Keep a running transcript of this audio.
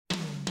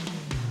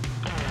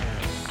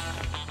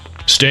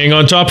Staying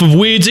on top of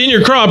weeds in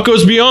your crop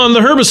goes beyond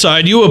the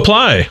herbicide you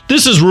apply.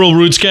 This is Rural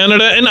Roots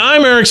Canada, and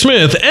I'm Eric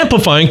Smith,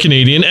 amplifying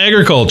Canadian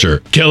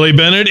agriculture. Kelly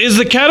Bennett is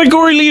the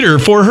category leader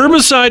for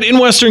herbicide in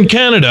Western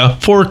Canada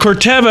for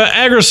Corteva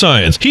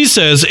Agriscience. He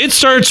says it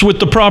starts with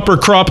the proper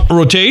crop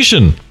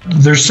rotation.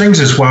 There's things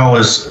as well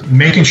as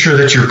making sure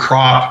that your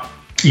crop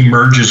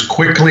emerges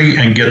quickly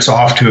and gets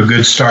off to a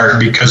good start,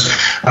 because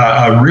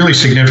a really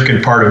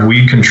significant part of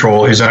weed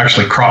control is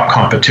actually crop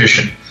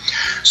competition.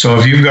 So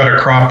if you've got a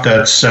crop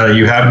that's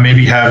you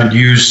haven't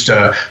used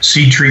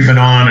seed treatment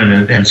on,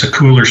 and it's a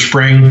cooler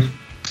spring,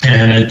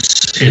 and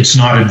it's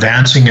not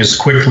advancing as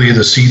quickly,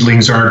 the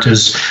seedlings aren't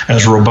as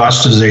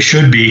robust as they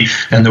should be,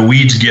 and the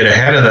weeds get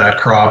ahead of that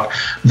crop,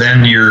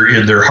 then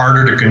they're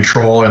harder to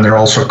control, and they're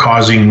also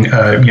causing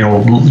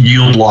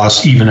yield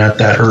loss even at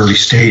that early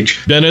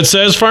stage. Bennett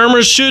says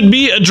farmers should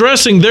be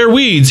addressing their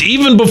weeds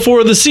even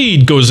before the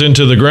seed goes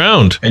into the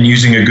ground. And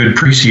using a good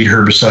pre-seed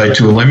herbicide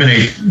to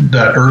eliminate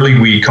that early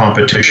weed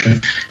competition,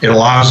 it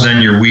allows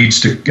then your weeds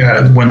to,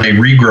 when they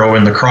regrow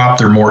in the crop,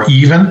 they're more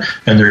even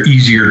and they're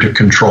easier to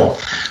control.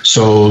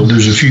 So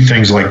there's a few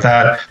things like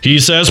that. He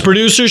says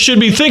producers should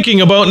be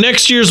thinking about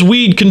next year's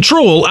weed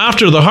control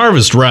after the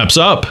harvest wraps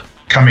up.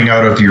 Coming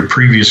out of your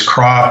previous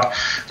crop,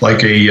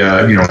 like a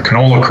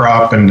canola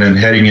crop, and then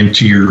heading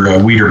into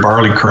your wheat or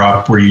barley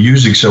crop where you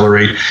use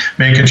Excelerate,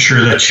 making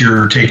sure that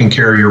you're taking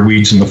care of your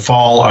weeds in the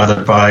fall,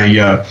 either by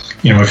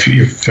if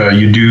you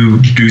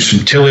do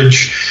some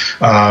tillage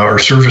or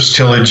surface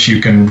tillage, you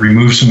can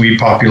remove some weed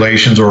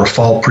populations, or a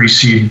fall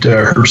pre-seed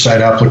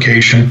herbicide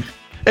application.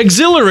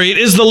 Excelerate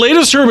is the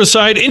latest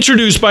herbicide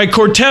introduced by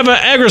Corteva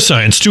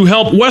Agriscience to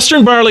help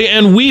western barley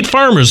and wheat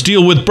farmers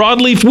deal with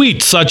broadleaf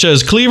wheat such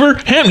as cleaver,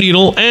 hemp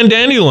needle, and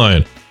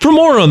dandelion. For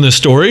more on this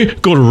story,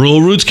 go to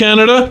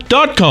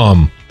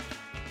ruralrootscanada.com.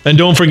 And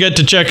don't forget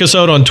to check us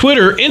out on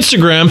Twitter,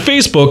 Instagram,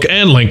 Facebook,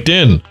 and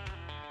LinkedIn.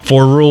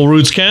 For Rural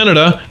Roots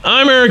Canada,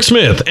 I'm Eric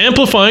Smith,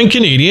 amplifying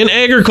Canadian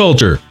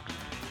agriculture.